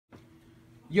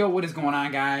Yo, what is going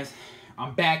on, guys?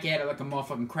 I'm back at it like a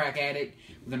motherfucking crack addict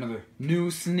with another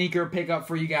new sneaker pickup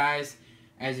for you guys.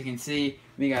 As you can see,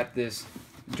 we got this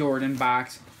Jordan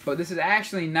box, but this is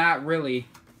actually not really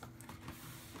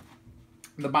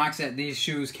the box that these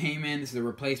shoes came in. This is a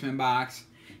replacement box.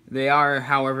 They are,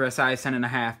 however, a size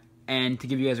 10.5. And to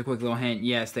give you guys a quick little hint,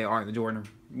 yes, they are the Jordan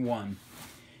 1.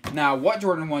 Now, what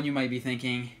Jordan 1 you might be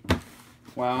thinking?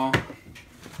 Well,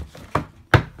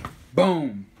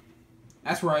 boom.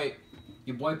 That's right.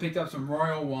 Your boy picked up some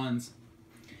Royal Ones.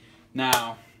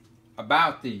 Now,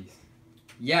 about these.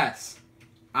 Yes,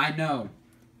 I know.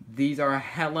 These are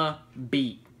hella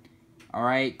beat.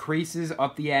 Alright, creases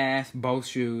up the ass, both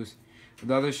shoes.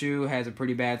 The other shoe has a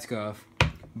pretty bad scuff.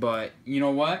 But, you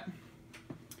know what?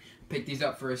 Picked these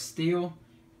up for a steal,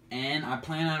 and I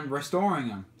plan on restoring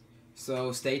them.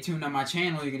 So stay tuned on my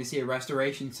channel. You're going to see a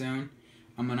restoration soon.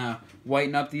 I'm going to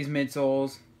whiten up these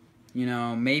midsoles. You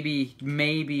know, maybe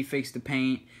fix the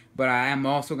paint. But I am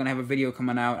also going to have a video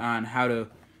coming out on how to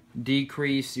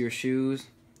decrease your shoes.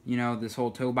 You know, this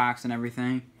whole toe box and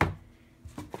everything.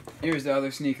 Here's the other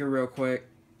sneaker real quick.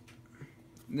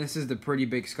 This is the pretty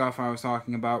big scuff I was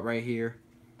talking about right here.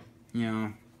 You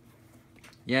know,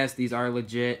 yes, these are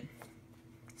legit.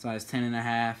 Size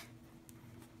 10.5.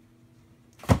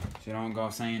 So don't go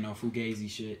saying no fugazi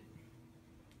shit.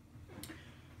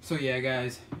 So yeah,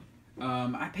 guys.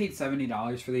 I paid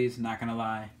 $70 for these, not gonna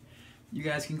lie. You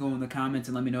guys can go in the comments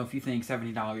and let me know if you think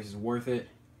 $70 is worth it.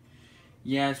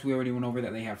 Yes, we already went over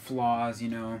that they have flaws, you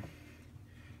know.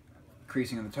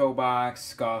 Creasing of the toe box,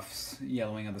 scuffs,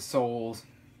 yellowing of the soles.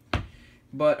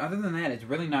 But other than that, it's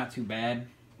really not too bad.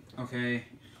 Okay,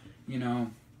 you know,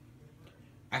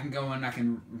 I can go in, I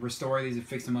can restore these and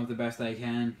fix them up the best I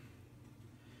can.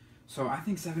 So I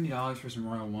think $70 for some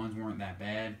Royal Ones weren't that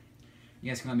bad. You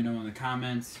guys can let me know in the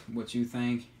comments what you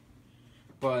think.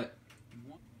 But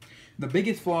the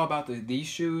biggest flaw about these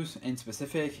shoes in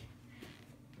specific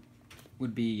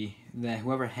would be that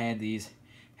whoever had these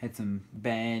had some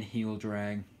bad heel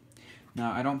drag.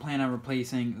 Now, I don't plan on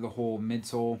replacing the whole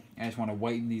midsole. I just want to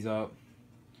whiten these up,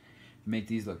 make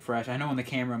these look fresh. I know on the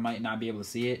camera I might not be able to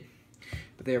see it,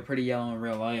 but they are pretty yellow in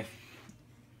real life.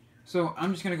 So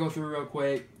I'm just going to go through real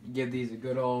quick, give these a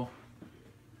good old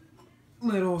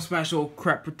little special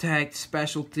Crep Protect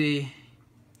specialty,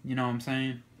 you know what I'm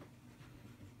saying?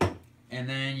 And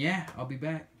then, yeah, I'll be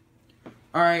back.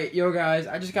 Alright, yo guys,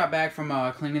 I just got back from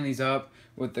cleaning these up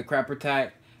with the Crep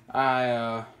Protect.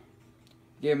 I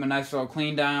gave them a nice little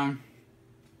clean down.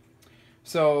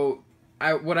 So,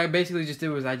 what I basically just did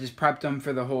was I just prepped them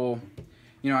for the whole,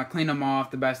 you know, I cleaned them off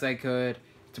the best I could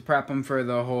to prep them for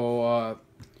the whole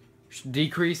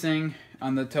decreasing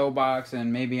on the toe box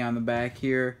and maybe on the back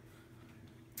here.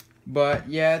 But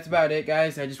yeah, that's about it,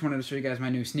 guys. I just wanted to show you guys my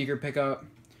new sneaker pickup.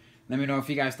 Let me know if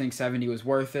you guys think 70 was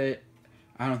worth it.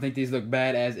 I don't think these look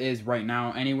bad as is right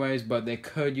now anyways, but they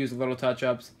could use a little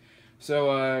touch-ups.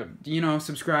 So, you know,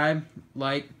 subscribe,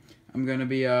 like. I'm going to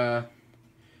be,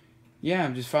 yeah,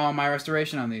 just follow my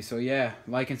restoration on these. So, yeah,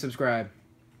 like and subscribe.